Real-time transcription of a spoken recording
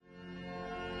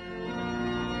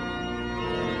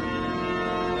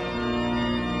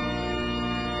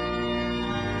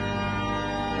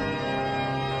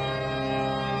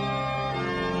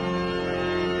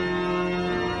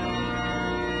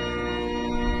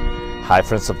Hi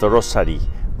friends of the Rosary,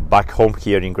 back home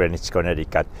here in Greenwich,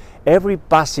 Connecticut. Every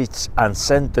passage and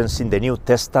sentence in the New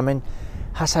Testament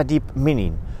has a deep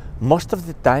meaning, most of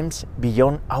the times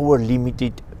beyond our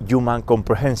limited human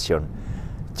comprehension.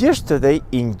 Yesterday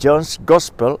in John's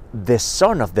Gospel, the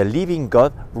Son of the living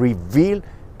God revealed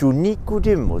to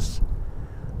Nicodemus,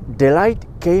 the light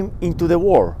came into the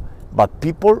world, but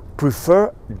people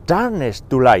prefer darkness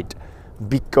to light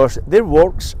because their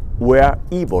works were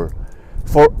evil.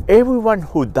 For everyone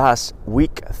who does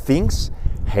weak things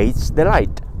hates the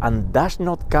light and does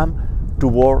not come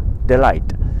toward the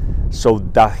light, so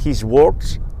that his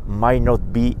works might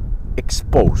not be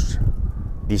exposed.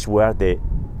 These were the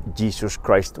Jesus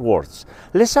Christ words.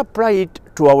 Let's apply it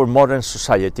to our modern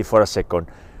society for a second.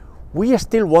 We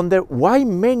still wonder why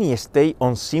many stay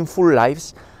on sinful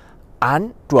lives,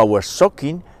 and to our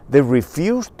shocking, they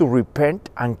refuse to repent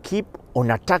and keep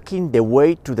on attacking the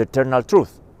way to the eternal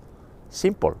truth.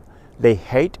 Simple. They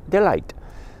hate the light,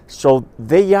 so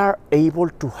they are able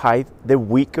to hide their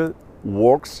wicked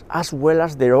works as well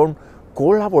as their own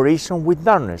collaboration with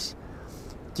darkness.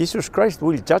 Jesus Christ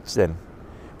will judge them.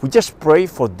 We just pray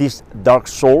for these dark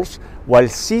souls while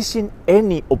seizing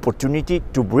any opportunity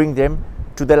to bring them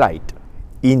to the light.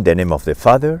 In the name of the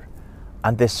Father,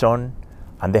 and the Son,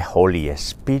 and the Holy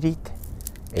Spirit.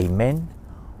 Amen.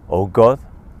 O God,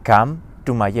 come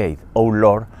to my aid. O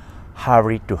Lord,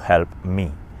 hurry to help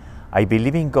me. I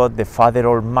believe in God the Father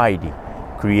Almighty,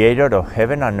 creator of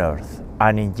heaven and earth,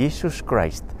 and in Jesus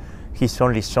Christ, his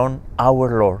only Son,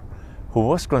 our Lord, who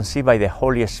was conceived by the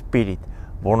Holy Spirit,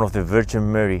 born of the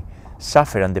Virgin Mary,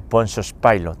 suffered under Pontius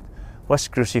Pilate, was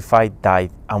crucified,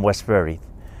 died, and was buried.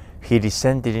 He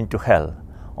descended into hell.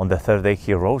 On the third day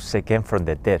he rose again from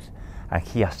the dead, and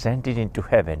he ascended into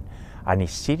heaven, and is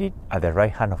seated at the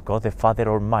right hand of God the Father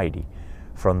Almighty.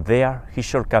 From there he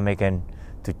shall come again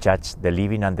to judge the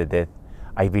living and the dead.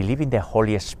 I believe in the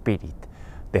Holy Spirit,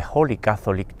 the Holy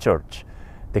Catholic Church,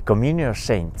 the communion of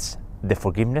saints, the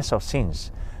forgiveness of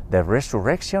sins, the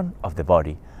resurrection of the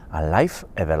body, and life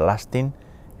everlasting.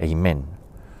 Amen.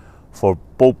 For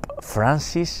Pope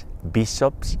Francis,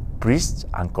 bishops, priests,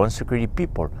 and consecrated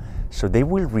people, so they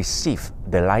will receive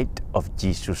the light of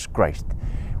Jesus Christ.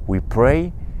 We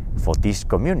pray for this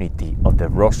community of the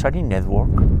Rosary Network,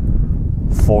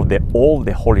 for all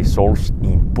the holy souls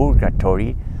in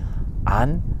purgatory,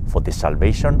 and for the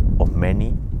salvation of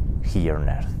many here on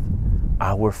earth.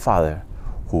 Our Father,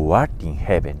 who art in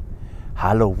heaven,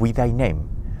 hallowed be thy name.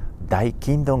 Thy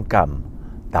kingdom come,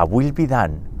 thy will be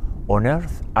done, on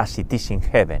earth as it is in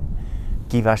heaven.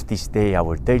 Give us this day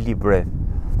our daily bread,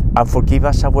 and forgive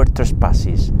us our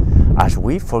trespasses, as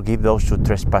we forgive those who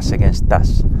trespass against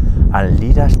us. And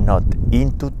lead us not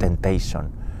into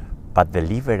temptation, but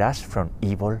deliver us from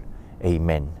evil.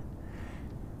 Amen.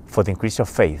 For the increase of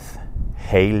faith,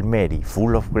 Hail Mary,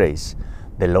 full of grace,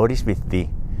 the Lord is with thee.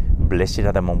 Blessed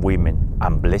art among women,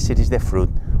 and blessed is the fruit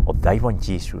of thy womb,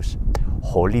 Jesus.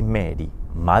 Holy Mary,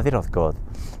 Mother of God,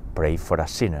 pray for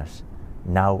us sinners,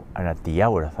 now and at the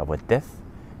hour of our death.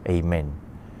 Amen.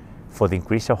 For the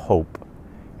increase of hope,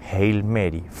 Hail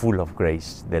Mary, full of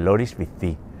grace, the Lord is with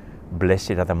thee.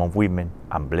 Blessed art among women,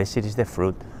 and blessed is the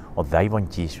fruit of thy womb,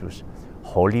 Jesus.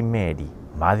 Holy Mary,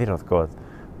 Mother of God,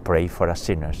 pray for us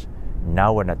sinners,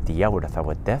 now and at the hour of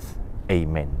our death.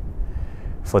 Amen.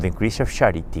 For the increase of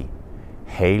charity,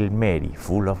 Hail Mary,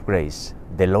 full of grace,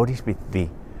 the Lord is with thee.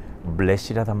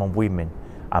 Blessed art among women,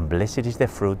 and blessed is the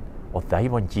fruit of thy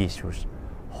womb, Jesus.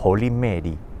 Holy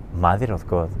Mary, Mother of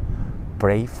God,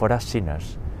 pray for us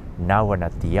sinners, now and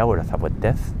at the hour of our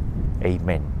death.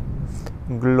 Amen.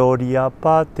 Gloria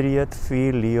Patri et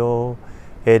Filio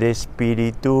et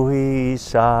Spiritui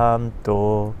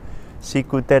Sancto,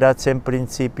 sic ut erat in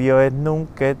principio et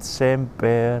nunc et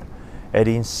semper, et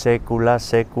in saecula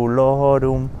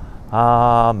saeculorum.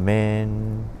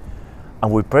 Amen.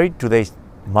 And we pray today,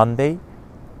 Monday,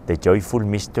 the joyful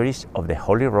mysteries of the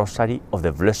Holy Rosary of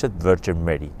the Blessed Virgin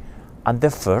Mary. And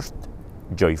the first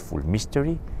joyful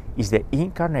mystery is the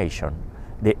Incarnation,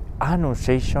 the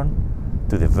Annunciation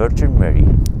to the Virgin Mary.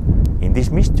 In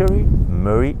this mystery,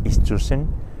 Mary is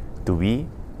chosen to be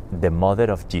the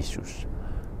mother of Jesus.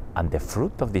 And the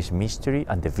fruit of this mystery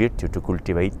and the virtue to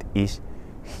cultivate is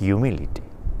humility.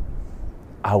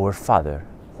 Our Father,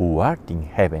 who art in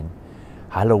heaven,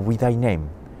 hallowed be thy name.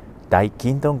 Thy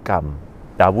kingdom come,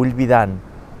 thy will be done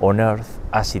on earth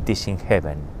as it is in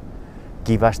heaven.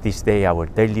 Give us this day our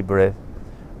daily bread,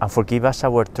 and forgive us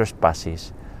our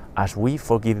trespasses, as we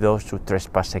forgive those who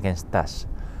trespass against us.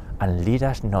 And lead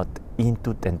us not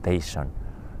into temptation,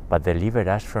 but deliver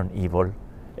us from evil.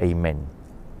 Amen.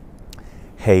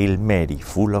 Hail Mary,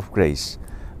 full of grace,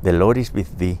 the Lord is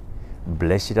with thee.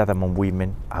 blessed art thou among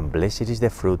women, and blessed is the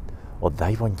fruit of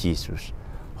thy womb, Jesus.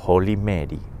 Holy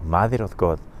Mary, Mother of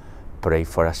God, pray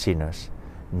for us sinners,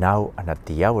 now and at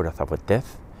the hour of our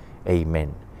death.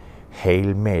 Amen.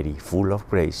 Hail Mary, full of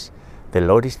grace, the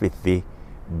Lord is with thee.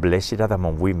 Blessed art thou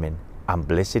among women, and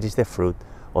blessed is the fruit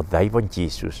of thy womb,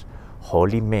 Jesus.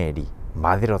 Holy Mary,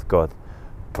 Mother of God,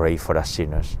 pray for us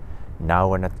sinners,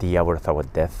 now and at the hour of our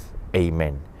death.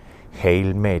 Amen.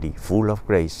 Hail Mary, full of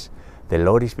grace, the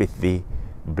Lord is with thee.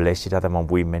 Blessed art thou among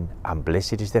women, and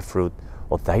blessed is the fruit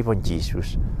of thy womb,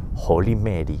 Jesus. Holy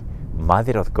Mary,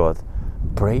 Mother of God,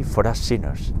 pray for us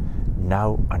sinners,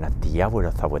 now and at the hour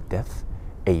of our death.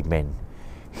 Amen.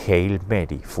 Hail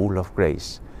Mary, full of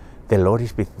grace, the Lord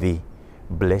is with thee.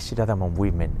 Blessed art thou among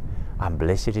women, and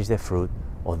blessed is the fruit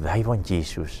of thy womb,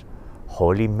 Jesus.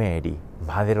 Holy Mary,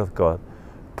 Mother of God,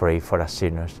 pray for us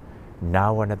sinners,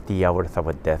 now and at the hour of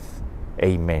our death.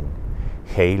 Amen.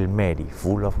 Hail Mary,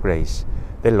 full of grace,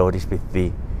 the Lord is with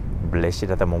thee. Blessed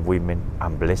art thou among women,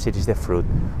 and blessed is the fruit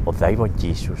of thy womb,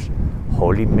 Jesus.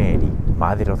 Holy Mary,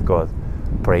 Mother of God,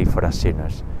 pray for us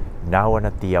sinners, now and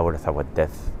at the hour of our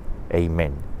death.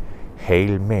 Amen.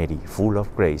 Hail Mary, full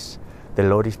of grace, the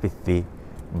Lord is with thee.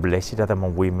 Blessed art thou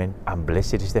among women, and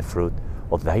blessed is the fruit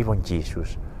of thy womb,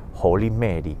 Jesus. Holy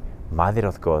Mary, Mother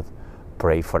of God,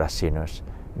 pray for us sinners,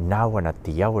 now and at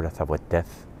the hour of our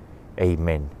death.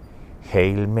 Amen.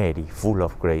 Hail Mary, full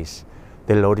of grace,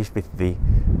 the Lord is with thee.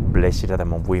 Blessed art thou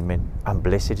among women, and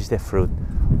blessed is the fruit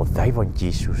of thy womb,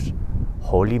 Jesus.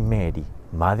 Holy Mary,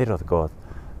 Mother of God,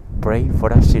 pray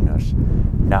for us sinners,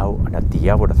 now and at the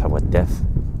hour of our death.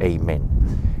 Amen.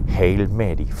 Hail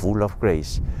Mary, full of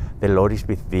grace, the Lord is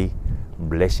with thee.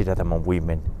 Blessed art thou among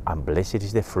women, and blessed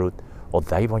is the fruit of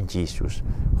thy womb, Jesus.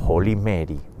 Holy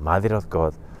Mary, Mother of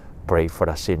God, pray for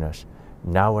us sinners,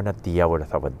 now and at the hour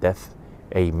of our death.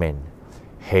 Amen.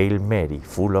 Hail Mary,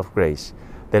 full of grace,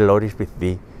 the Lord is with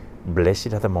thee.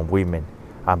 Blessed art thou among women,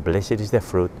 and blessed is the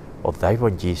fruit of thy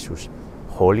womb, Jesus.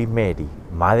 Holy Mary,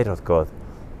 Mother of God,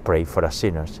 pray for us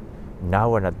sinners,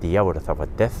 now and at the hour of our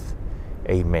death.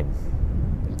 Amen.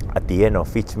 At the end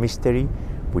of each mystery,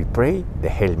 we pray the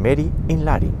Hail Mary in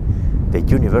Latin, the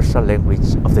universal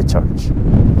language of the Church.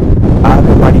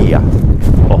 Ave Maria,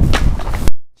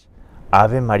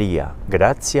 Ave Maria,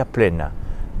 gratia plena,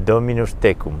 Dominus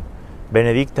tecum,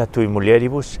 benedicta tui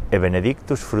mulieribus, et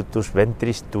benedictus fructus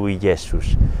ventris tui,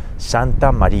 Iesus.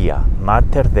 Santa Maria,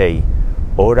 Mater Dei,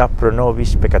 ora pro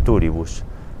nobis peccatoribus,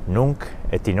 nunc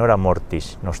et in hora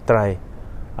mortis nostrae.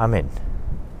 Amen.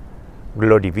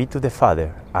 Glory be to the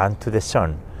Father, and to the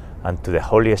Son, and to the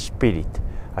Holy Spirit,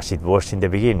 as it was in the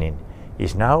beginning,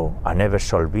 is now, and ever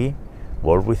shall be,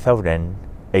 world without end.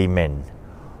 Amen.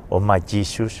 O my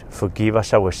Jesus, forgive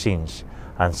us our sins,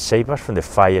 and save us from the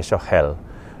fires of hell.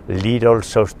 Lead all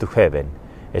souls to heaven,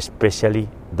 especially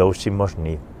those in most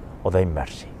need of thy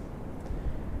mercy.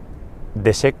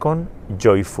 The second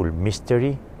joyful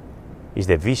mystery is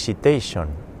the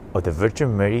visitation of the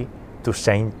Virgin Mary to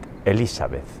Saint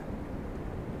Elizabeth.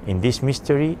 In this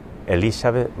mystery,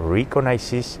 Elizabeth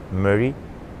recognizes Mary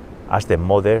as the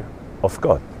Mother of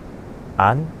God,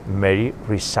 and Mary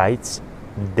recites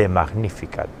the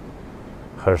Magnificat.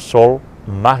 Her soul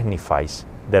magnifies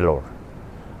the Lord.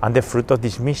 And the fruit of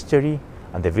this mystery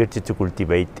and the virtue to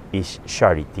cultivate is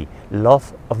charity,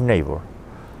 love of neighbor.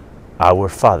 Our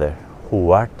Father, who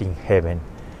art in heaven,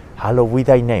 hallowed be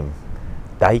thy name.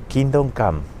 Thy kingdom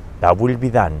come, thy will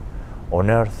be done, on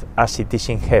earth as it is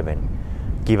in heaven.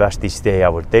 Give us this day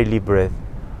our daily bread,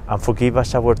 and forgive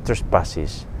us our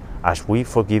trespasses, as we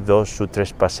forgive those who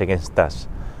trespass against us.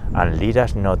 And lead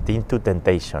us not into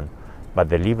temptation, but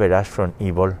deliver us from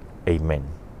evil. Amen.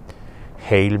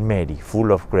 Hail Mary,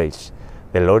 full of grace,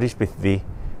 the Lord is with thee.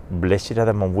 Blessed art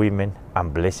thou among women,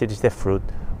 and blessed is the fruit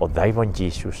of thy womb,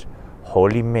 Jesus.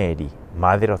 Holy Mary,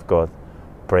 Mother of God,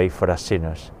 pray for us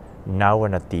sinners, now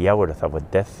and at the hour of our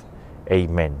death.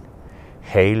 Amen.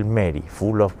 Hail Mary,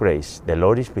 full of grace, the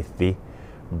Lord is with thee.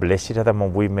 Blessed art thou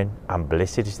among women, and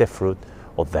blessed is the fruit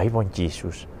of thy womb,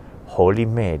 Jesus. Holy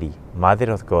Mary,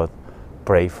 Mother of God,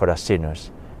 pray for us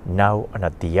sinners, now and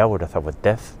at the hour of our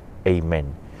death.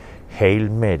 Amen. Hail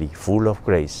Mary, full of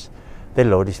grace, the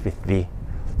Lord is with thee.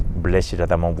 Blessed art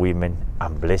thou among women,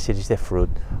 and blessed is the fruit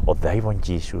of thy womb,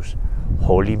 Jesus.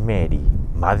 Holy Mary,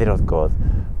 Mother of God,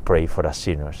 pray for us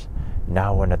sinners,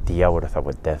 now and at the hour of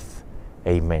our death.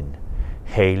 Amen.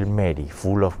 Hail Mary,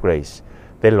 full of grace,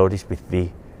 the Lord is with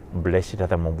thee. Blessed art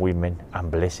thou among women,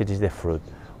 and blessed is the fruit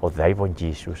of thy womb,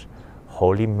 Jesus.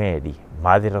 Holy Mary,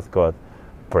 Mother of God,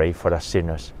 pray for us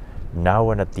sinners,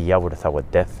 now and at the hour of our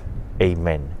death.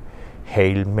 Amen.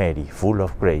 Hail Mary, full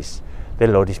of grace, the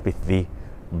Lord is with thee.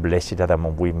 blessed art thou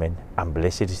among women, and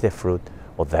blessed is the fruit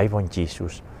of thy womb,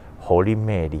 Jesus. Holy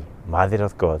Mary, Mother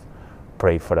of God,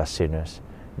 pray for us sinners,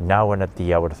 now and at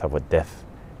the hour of our death.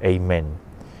 Amen.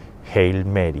 Hail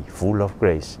Mary, full of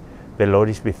grace, the Lord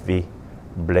is with thee.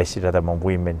 Blessed art thou among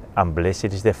women, and blessed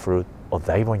is the fruit of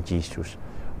thy womb, Jesus.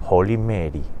 Holy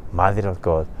Mary, Mother of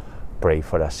God, pray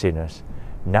for us sinners,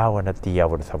 now and at the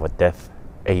hour of our death.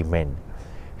 Amen.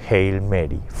 Hail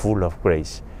Mary, full of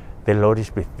grace, the Lord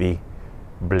is with thee.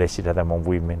 Blessed art thou among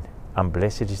women, and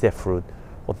blessed is the fruit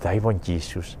of thy womb,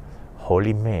 Jesus.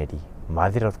 Holy Mary,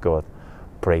 Mother of God,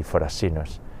 pray for us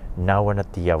sinners, now and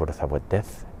at the hour of our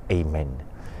death. Amen.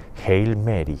 Hail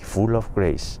Mary, full of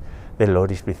grace, the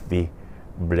Lord is with thee.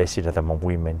 Blessed art thou among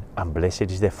women, and blessed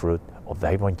is the fruit of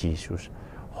thy womb, Jesus.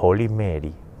 Holy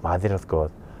Mary, Mother of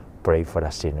God, pray for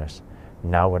us sinners,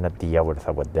 now and at the hour of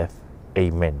our death.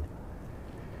 Amen.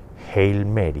 Hail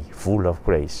Mary, full of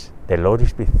grace, the Lord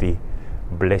is with thee.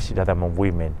 Blessed art thou among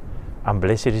women, and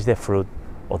blessed is the fruit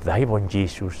of thy womb,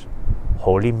 Jesus.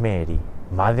 Holy Mary,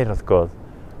 Mother of God,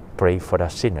 pray for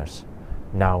us sinners,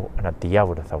 now and at the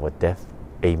hour of our death.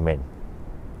 Amen.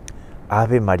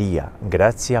 Ave Maria,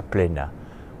 gratia plena,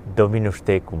 Dominus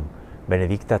tecum,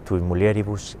 benedicta tui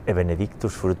mulieribus, et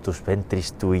benedictus fructus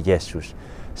ventris tui, Iesus.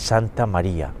 Santa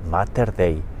Maria, Mater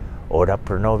Dei, ora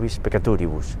pro nobis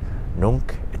peccatoribus,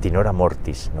 nunc et in hora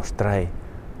mortis nostrae.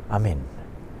 Amen.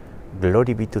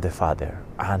 Glory be to the Father,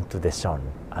 and to the Son,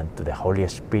 and to the Holy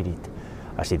Spirit,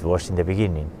 as it was in the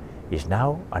beginning, is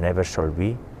now, and ever shall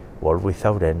be, world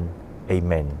without end.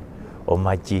 Amen. O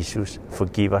my Jesus,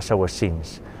 forgive us our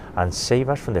sins, and save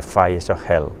us from the fires of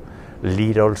hell.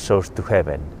 Lead all souls to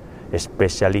heaven,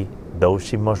 especially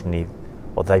those in most need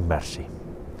of thy mercy.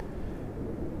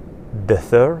 The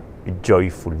third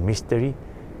joyful mystery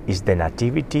is the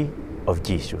Nativity of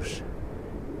Jesus.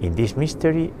 In this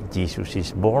mystery, Jesus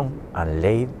is born and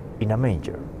laid in a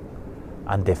manger.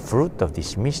 And the fruit of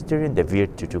this mystery and the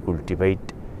virtue to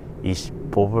cultivate is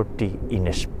poverty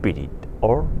in spirit,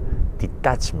 or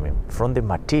detachment from the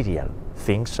material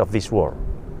things of this world.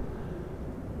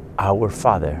 Our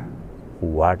Father,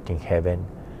 who art in heaven,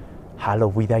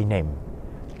 hallowed be thy name.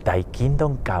 Thy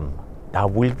kingdom come, thy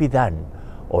will be done,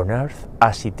 on earth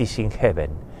as it is in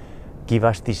heaven. Give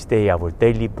us this day our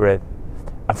daily bread,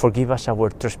 and forgive us our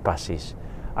trespasses,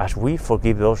 as we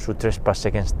forgive those who trespass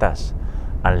against us.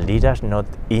 And lead us not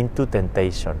into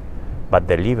temptation, but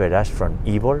deliver us from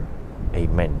evil.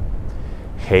 Amen.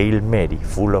 Hail Mary,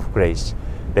 full of grace,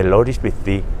 the Lord is with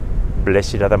thee.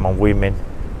 Blessed art thou among women,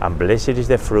 and blessed is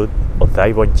the fruit of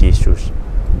thy womb, Jesus.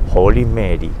 Holy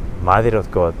Mary, Mother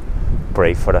of God,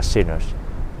 pray for us sinners,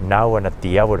 now and at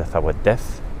the hour of our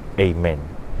death. Amen.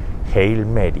 Hail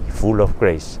Mary, full of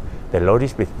grace, the Lord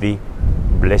is with thee.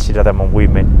 Blessed art thou among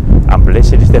women, and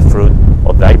blessed is the fruit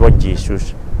of thy womb,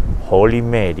 Jesus. Holy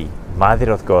Mary,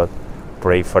 Mother of God,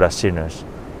 pray for us sinners,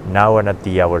 now and at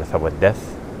the hour of our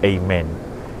death. Amen.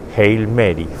 Hail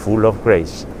Mary, full of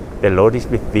grace, the Lord is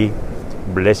with thee.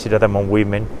 Blessed art thou among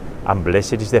women, and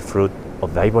blessed is the fruit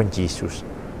of thy womb, Jesus.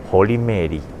 Holy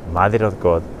Mary, Mother of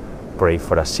God, pray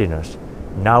for us sinners,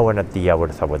 now and at the hour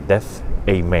of our death.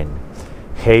 Amen.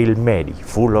 Hail Mary,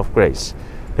 full of grace,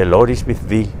 the Lord is with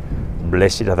thee.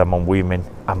 Blessed art thou among women,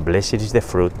 and blessed is the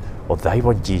fruit of thy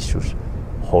womb, Jesus.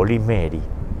 Holy Mary,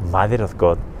 Mother of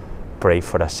God, pray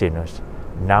for us sinners,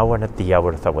 now and at the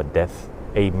hour of our death.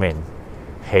 Amen.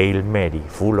 Hail Mary,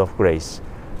 full of grace,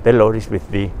 the Lord is with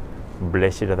thee.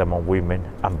 Blessed art thou among women,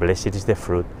 and blessed is the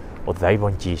fruit of thy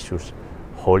womb, Jesus.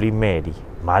 Holy Mary,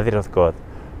 Mother of God,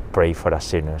 pray for us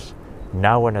sinners,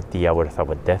 now and at the hour of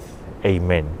our death.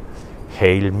 Amen.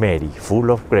 Hail Mary,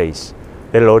 full of grace,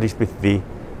 the Lord is with thee.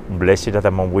 Blessed art thou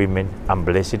among women, and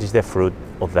blessed is the fruit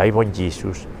of thy womb,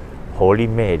 Jesus. Holy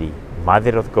Mary,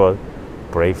 Mother of God,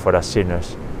 pray for us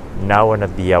sinners, now and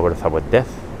at the hour of our death.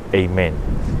 Amen.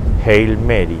 Hail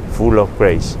Mary, full of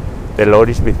grace, the Lord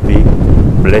is with thee.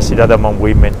 Blessed art thou among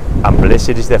women, and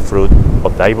blessed is the fruit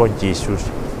of thy womb, Jesus.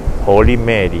 Holy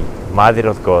Mary, Mother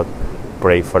of God,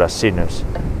 pray for us sinners,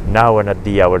 now and at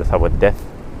the hour of our death.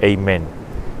 Amen.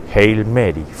 Hail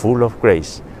Mary, full of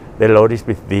grace, the Lord is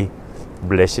with thee.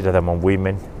 Blessed art thou among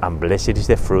women, and blessed is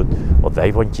the fruit of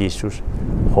thy womb, Jesus.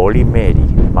 Holy Mary,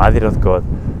 Mother of God,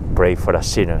 pray for us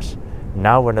sinners,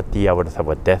 now and at the hour of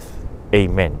our death.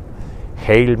 Amen.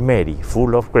 Hail Mary,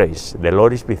 full of grace, the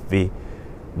Lord is with thee.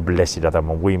 Blessed art thou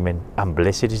among women, and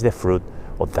blessed is the fruit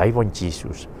of thy womb,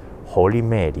 Jesus. Holy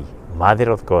Mary, Mother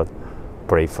of God,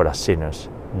 pray for us sinners,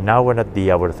 now and at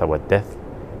the hour of our death.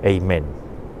 Amen.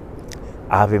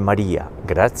 Ave Maria,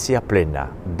 gratia plena,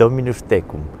 Dominus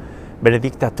tecum,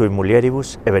 benedicta tui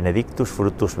mulieribus, et benedictus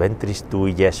fructus ventris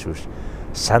tui, Iesus.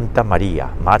 Santa Maria,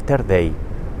 Mater Dei,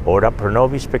 ora pro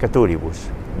nobis peccatoribus,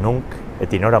 nunc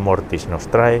et in hora mortis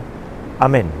nostrae.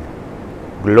 Amen.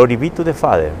 Glory be to the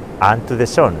Father, and to the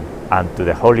Son, and to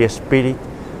the Holy Spirit,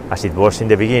 as it was in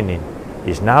the beginning,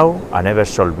 is now, and ever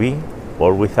shall be,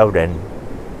 world without end.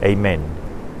 Amen.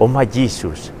 O my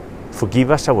Jesus,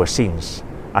 forgive us our sins,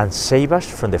 and save us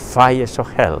from the fires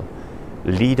of hell.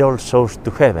 Lead all souls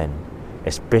to heaven,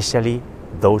 especially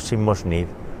those in most need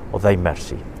of thy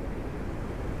mercy.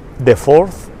 The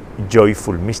fourth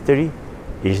joyful mystery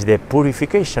is the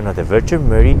purification of the Virgin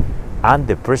Mary and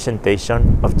the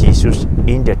presentation of Jesus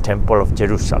in the Temple of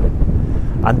Jerusalem.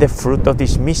 And the fruit of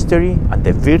this mystery and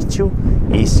the virtue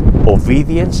is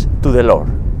obedience to the Lord.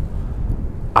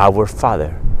 Our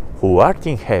Father, who art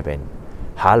in heaven,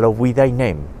 hallowed be thy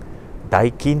name. Thy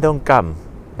kingdom come,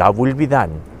 thy will be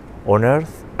done, on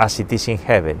earth as it is in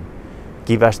heaven.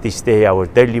 Give us this day our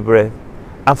daily bread,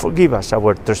 and forgive us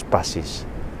our trespasses,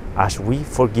 as we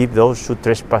forgive those who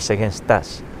trespass against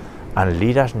us. And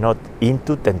lead us not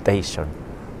into temptation,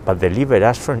 but deliver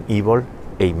us from evil.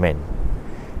 Amen.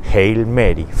 Hail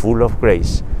Mary, full of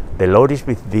grace, the Lord is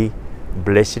with thee.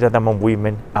 Blessed art thou among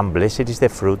women, and blessed is the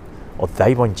fruit of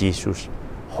thy womb, Jesus.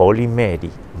 Holy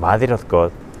Mary, Mother of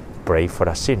God, pray for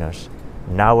us sinners,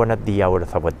 now and at the hour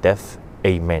of our death.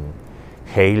 Amen.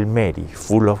 Hail Mary,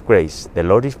 full of grace, the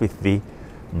Lord is with thee.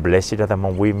 Blessed art thou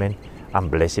among women, and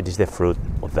blessed is the fruit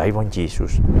of thy womb,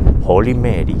 Jesus. Holy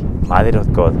Mary, Mother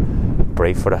of God,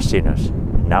 pray for us sinners,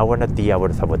 now and at the hour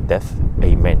of our death.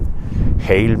 Amen.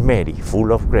 Hail Mary,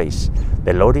 full of grace,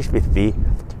 the Lord is with thee.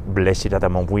 Blessed art thou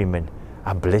among women,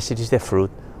 and blessed is the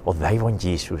fruit of thy womb,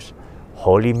 Jesus.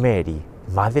 Holy Mary,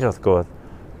 Mother of God,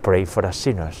 pray for us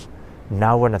sinners,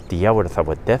 now and at the hour of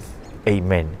our death.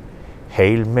 Amen.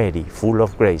 Hail Mary, full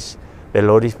of grace, the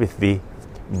Lord is with thee.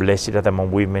 Blessed art thou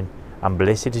among women, and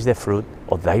blessed is the fruit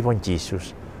of thy womb,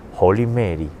 Jesus. Holy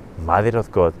Mary, Mother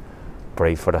of God,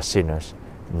 pray for us sinners,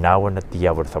 now and at the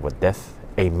hour of our death.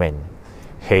 Amen.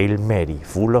 Hail Mary,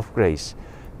 full of grace,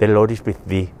 the Lord is with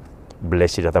thee.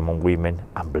 Blessed art thou among women,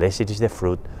 and blessed is the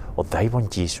fruit of thy womb,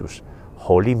 Jesus.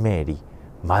 Holy Mary,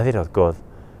 Mother of God,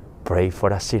 pray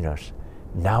for us sinners,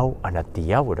 now and at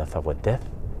the hour of our death.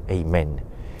 Amen.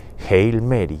 Hail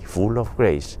Mary, full of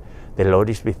grace, the Lord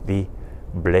is with thee.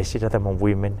 Blessed art thou among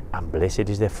women, and blessed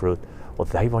is the fruit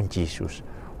of thy womb, Jesus.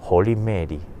 Holy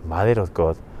Mary, Mother of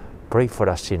God, pray for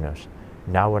us sinners,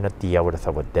 now and at the hour of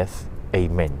our death.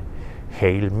 Amen.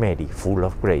 Hail Mary, full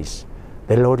of grace,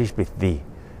 the Lord is with thee.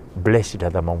 Blessed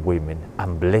art thou among women,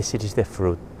 and blessed is the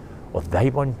fruit of thy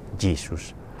womb,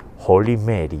 Jesus. Holy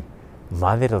Mary,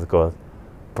 Mother of God,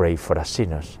 pray for us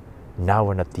sinners, now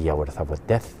and at the hour of our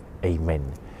death.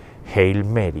 Amen. Hail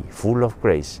Mary, full of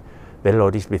grace, the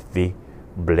Lord is with thee.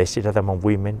 Blessed art thou among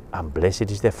women, and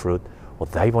blessed is the fruit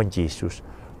of thy womb, Jesus.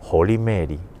 Holy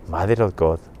Mary, Mother of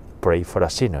God, pray for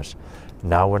us sinners,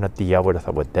 now and at the hour of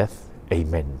our death.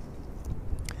 Amen.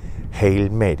 Hail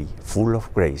Mary, full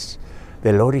of grace,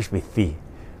 the Lord is with thee.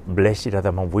 Blessed art thou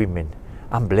among women,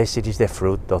 and blessed is the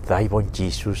fruit of thy womb,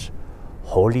 Jesus.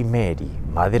 Holy Mary,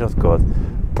 Mother of God,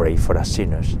 pray for us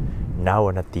sinners, now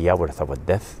and at the hour of our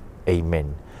death.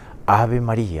 Amen. Ave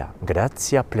Maria,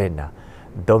 gratia plena,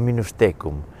 Dominus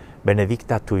tecum,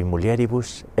 benedicta tui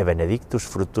mulieribus, et benedictus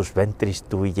fructus ventris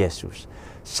tui, Iesus.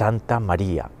 Santa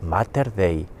Maria, Mater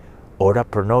Dei, ora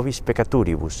pro nobis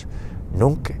peccatoribus,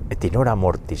 nunc et in hora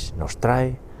mortis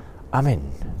nostrae. Amen.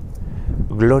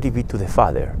 Glory be to the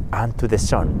Father, and to the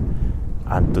Son,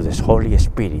 and to the Holy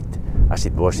Spirit, as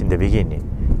it was in the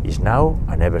beginning, is now,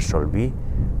 and ever shall be,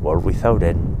 world without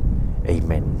end.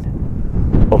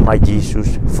 Amen. O my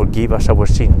Jesus, forgive us our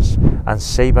sins, and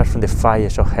save us from the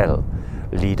fires of hell.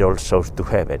 Lead all souls to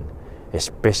heaven,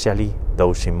 especially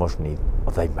those in most need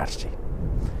of thy mercy.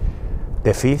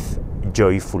 The fifth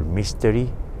joyful mystery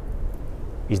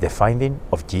is the finding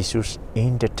of Jesus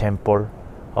in the Temple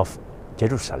of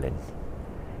Jerusalem.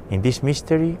 In this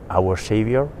mystery, our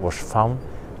Savior was found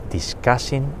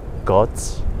discussing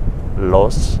God's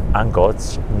laws and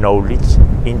God's knowledge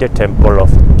in the Temple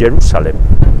of Jerusalem.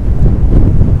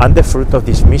 And the fruit of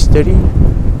this mystery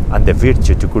and the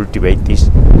virtue to cultivate is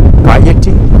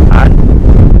piety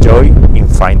and joy in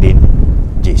finding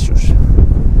Jesus.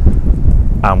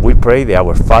 And we pray the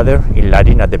Our Father in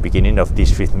Latin at the beginning of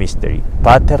this fifth mystery.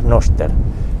 Pater noster,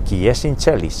 qui es in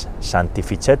celis,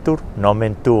 sanctificetur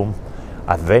nomen tuum,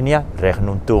 adveniat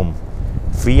regnum tuum,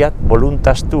 fiat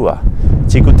voluntas tua,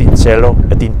 sicut in cielo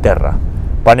et in terra.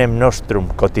 Panem nostrum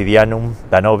quotidianum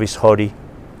da nobis hodie,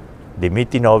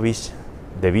 dimitti nobis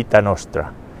de vita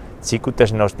nostra, sicut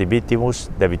es nos dimittibus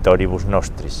debitoribus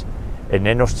nostris, et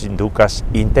ne nos inducas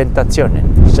in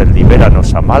tentationem, sed libera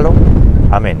nos a malo.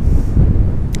 Amen.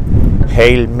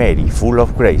 Hail Mary, full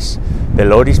of grace, the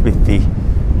Lord is with thee.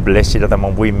 Blessed art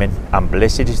among women, and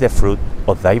blessed is the fruit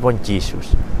of thy womb,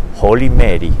 Jesus. Holy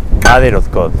Mary, Mother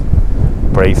of God,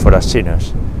 pray for us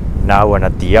sinners, now and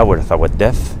at the hour of our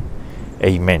death.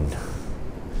 Amen.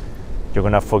 You're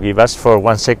gonna forgive us for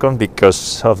 1 second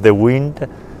because of the wind,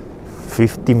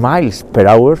 50 miles per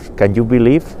hour. Can you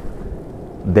believe?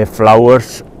 The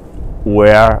flowers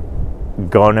were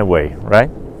gone away, right?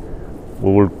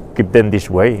 We will keep them this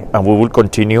way, and we will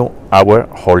continue our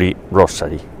Holy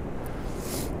Rosary.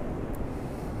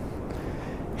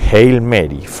 Hail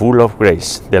Mary, full of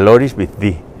grace, the Lord is with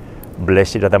thee.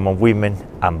 Blessed art among women,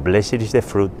 and blessed is the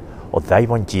fruit of thy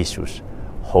womb, Jesus.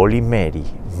 Holy Mary,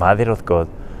 Mother of God,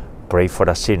 pray for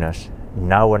us sinners,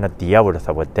 now and at the hour of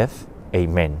our death.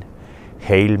 Amen.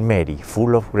 Hail Mary,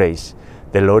 full of grace,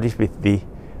 the Lord is with thee.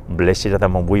 Blessed art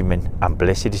among women, and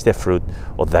blessed is the fruit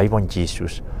of thy womb,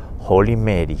 Jesus. Holy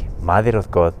Mary, Mother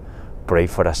of God, pray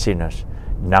for us sinners,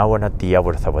 now and at the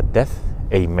hour of our death.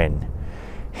 Amen.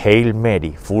 Hail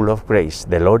Mary, full of grace,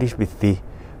 the Lord is with thee.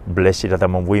 Blessed art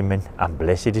among women, and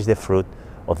blessed is the fruit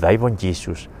of thy womb,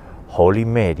 Jesus. Holy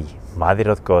Mary,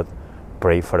 Mother of God,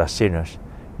 pray for us sinners,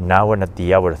 now and at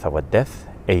the hour of our death.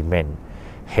 Amen.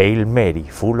 Hail Mary,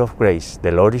 full of grace,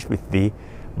 the Lord is with thee.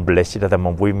 Blessed art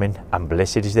among women, and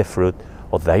blessed is the fruit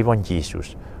of thy womb,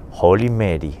 Jesus. Holy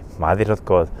Mary, Mother of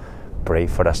God, pray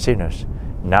for us sinners,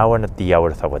 now and at the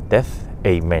hour of our death.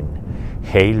 Amen.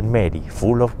 Hail Mary,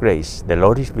 full of grace, the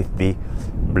Lord is with thee.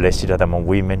 Blessed art among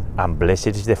women, and blessed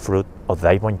is the fruit of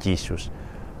thy womb, Jesus.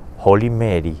 Holy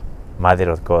Mary, Mother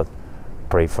of God,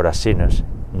 pray for us sinners,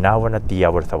 now and at the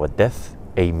hour of our death.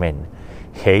 Amen.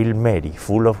 Hail Mary,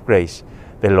 full of grace,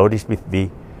 the Lord is with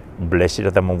thee. Blessed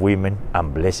art among women,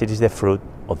 and blessed is the fruit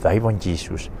of thy womb,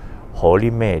 Jesus. Holy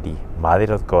Mary,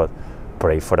 Mother of God,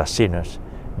 pray for us sinners,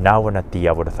 now and at the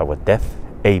hour of our death.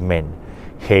 Amen.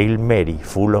 Hail Mary,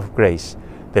 full of grace,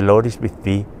 the Lord is with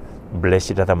thee.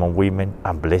 Blessed art among women,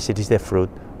 and blessed is the fruit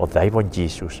of thy womb,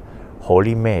 Jesus.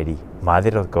 Holy Mary,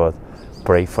 Mother of God,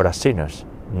 pray for us sinners,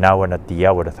 now and at the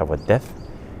hour of our death.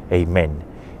 Amen.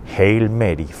 Hail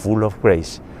Mary, full of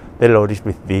grace, the Lord is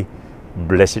with thee.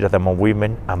 Blessed art among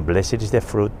women, and blessed is the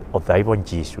fruit of thy womb,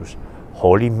 Jesus.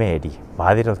 Holy Mary,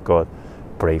 Mother of God,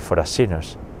 pray for us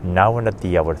sinners, now and at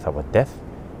the hour of our death.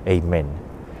 Amen.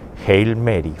 Hail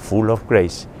Mary, full of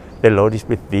grace, the Lord is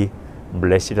with thee.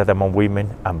 Blessed art among women,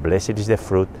 and blessed is the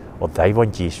fruit of thy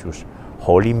womb, Jesus.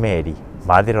 Holy Mary,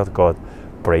 Mother of God,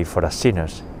 pray for us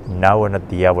sinners, now and at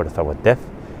the hour of our death.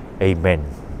 Amen.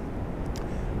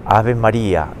 Ave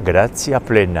Maria, gratia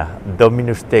plena,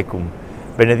 Dominus tecum,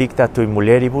 benedicta tui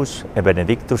mulieribus, et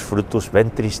benedictus fructus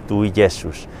ventris tui,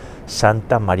 Iesus.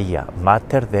 Santa Maria,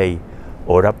 Mater Dei,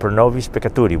 ora pro nobis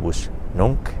peccatoribus,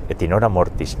 nunc et in hora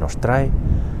mortis nostrae.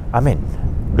 Amen.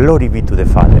 Glory be to the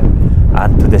Father,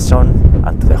 and to the Son,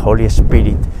 and to the Holy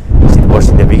Spirit, as it was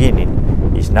in the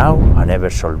beginning, is now, and ever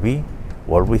shall be,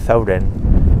 world without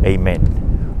end. Amen.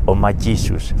 O my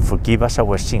Jesus, forgive us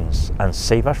our sins, and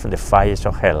save us from the fires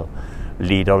of hell.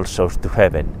 Lead all souls to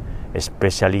heaven,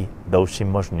 especially those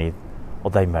in most need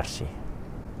of thy mercy.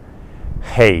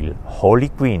 Hail, Holy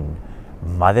Queen,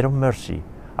 Mother of Mercy,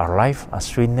 our life and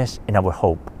sweetness and our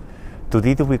hope. To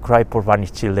thee do we cry, poor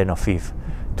banished children of Eve.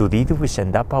 To thee do we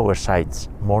send up our sighs,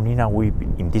 mourning and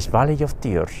weeping, in this valley of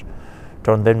tears.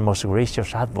 Turn then, most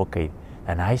gracious Advocate,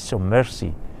 thine eyes of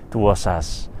mercy towards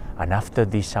us, and after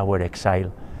this our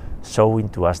exile, sow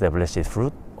into us the blessed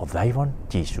fruit of thy womb,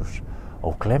 Jesus.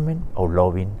 O clement, O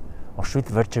loving, O sweet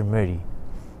Virgin Mary,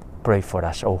 pray for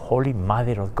us, O Holy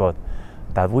Mother of God,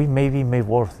 that we may be made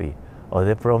worthy of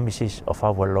the promises of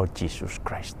our Lord Jesus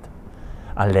Christ.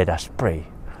 And let us pray,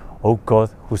 O God,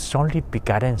 whose only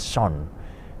begotten Son,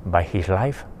 by his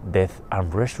life, death,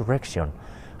 and resurrection,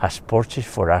 has purchased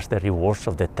for us the rewards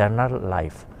of the eternal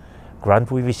life,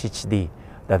 grant, we beseech thee,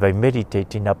 that by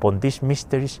meditating upon these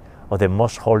mysteries of the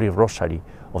most holy Rosary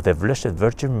of the Blessed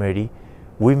Virgin Mary,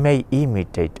 we may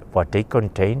imitate what they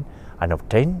contain and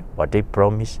obtain what they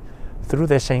promise, through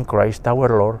the same Christ our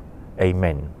Lord.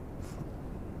 Amen.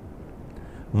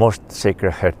 Most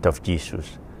Sacred Heart of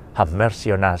Jesus, have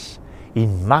mercy on us.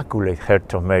 Immaculate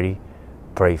Heart of Mary,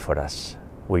 pray for us.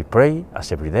 We pray,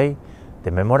 as every day,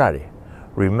 the Memorare.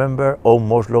 Remember, O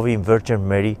most loving Virgin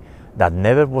Mary, that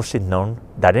never was it known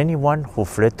that anyone who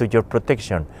fled to your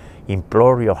protection,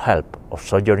 implored your help, or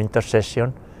sought your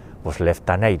intercession, was left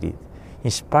unaided.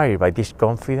 Inspired by this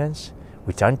confidence,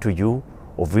 we turn to you,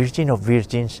 O Virgin of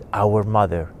Virgins, our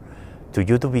Mother. To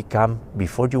you to become,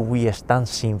 before you we stand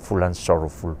sinful and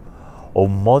sorrowful. O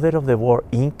Mother of the Word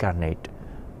incarnate,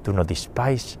 do not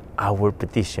despise our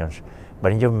petitions,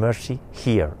 but in your mercy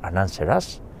hear and answer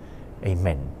us.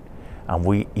 Amen. And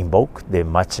we invoke the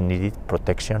much-needed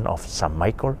protection of Saint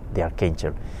Michael the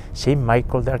Archangel. Saint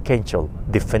Michael the Archangel,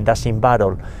 defend us in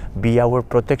battle, be our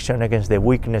protection against the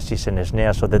weaknesses and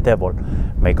snares of the devil.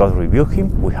 May God rebuke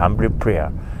him, we humbly pray.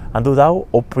 And do thou,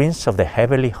 O Prince of the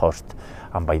heavenly host,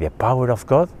 and by the power of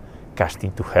God, cast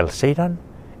into hell Satan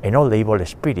and all the evil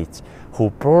spirits who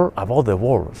prowl about the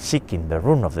world seeking the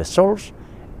ruin of the souls.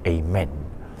 Amen.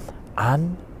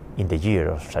 And in the year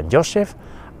of Saint Joseph,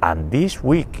 and this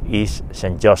week is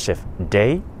Saint Joseph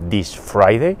Day, this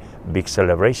Friday, big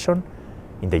celebration.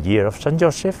 In the year of Saint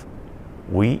Joseph,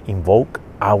 we invoke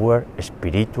our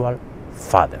spiritual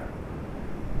father.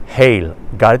 Hail,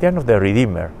 guardian of the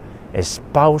Redeemer,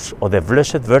 spouse of the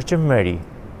Blessed Virgin Mary.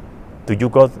 To you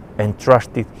God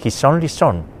entrusted his only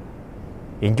Son.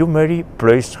 In you Mary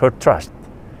placed her trust.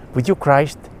 With you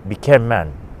Christ became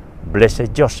man.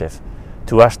 Blessed Joseph,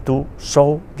 to us too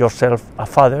show yourself a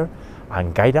father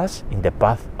and guide us in the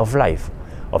path of life.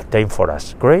 Obtain for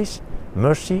us grace,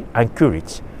 mercy, and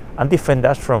courage, and defend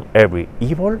us from every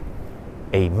evil.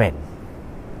 Amen.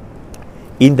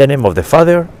 In the name of the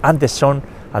Father, and the Son,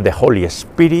 and the Holy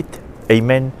Spirit.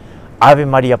 Amen. Ave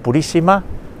Maria Purísima,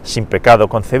 sin pecado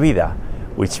concebida,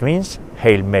 which means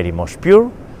Hail Mary most pure,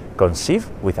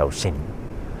 conceived without sin.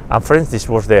 And friends, this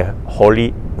was the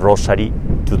Holy Rosary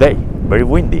today. Very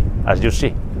windy, as you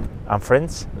see. And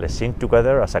friends, let's sing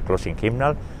together as a closing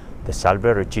hymnal, the Salve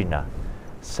Regina.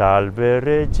 Salve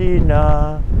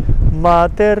Regina,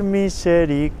 Mater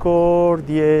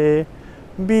misericordiae,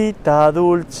 vita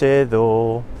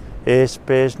dulcedo,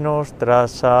 spes nostra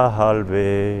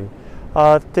salve.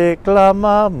 A te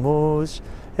clamamus,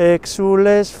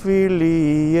 exules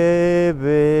filii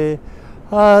Eve,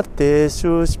 a te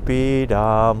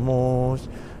suspiramus,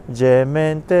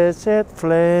 gementes et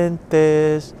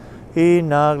flentes,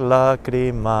 in ac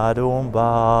lacrimarum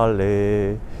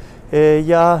vale.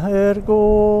 Ella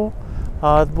ergo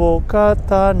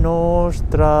advocata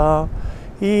nostra,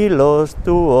 y los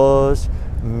tuos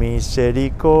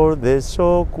misericordes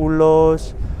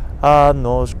oculos a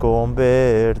nos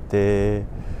converte.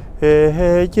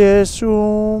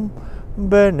 Jesum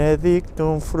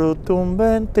benedictum fructum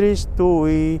ventris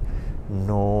tui,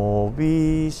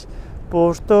 nobis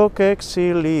post hoc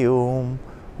exilium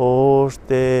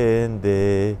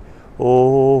ostende.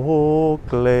 O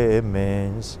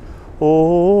clemens,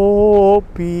 o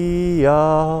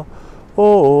pia,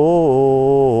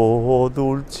 o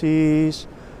dulcis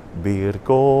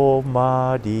Virgo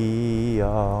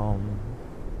Maria.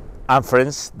 And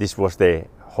friends, this was the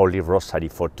Holy Rosary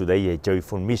for today, a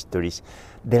joyful mysteries.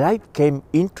 The light came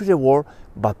into the world,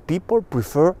 but people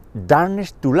prefer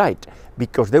darkness to light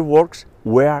because their works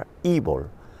were evil.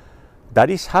 That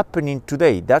is happening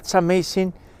today. That's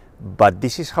amazing, but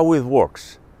this is how it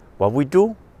works. What we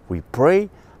do, we pray,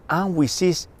 and we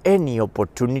seize any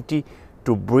opportunity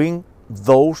to bring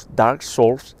those dark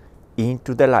souls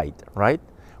into the light, right?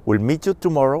 We'll meet you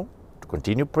tomorrow to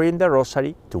continue praying the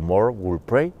Rosary. Tomorrow we'll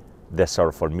pray the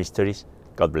Sorrowful Mysteries.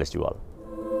 God bless you all.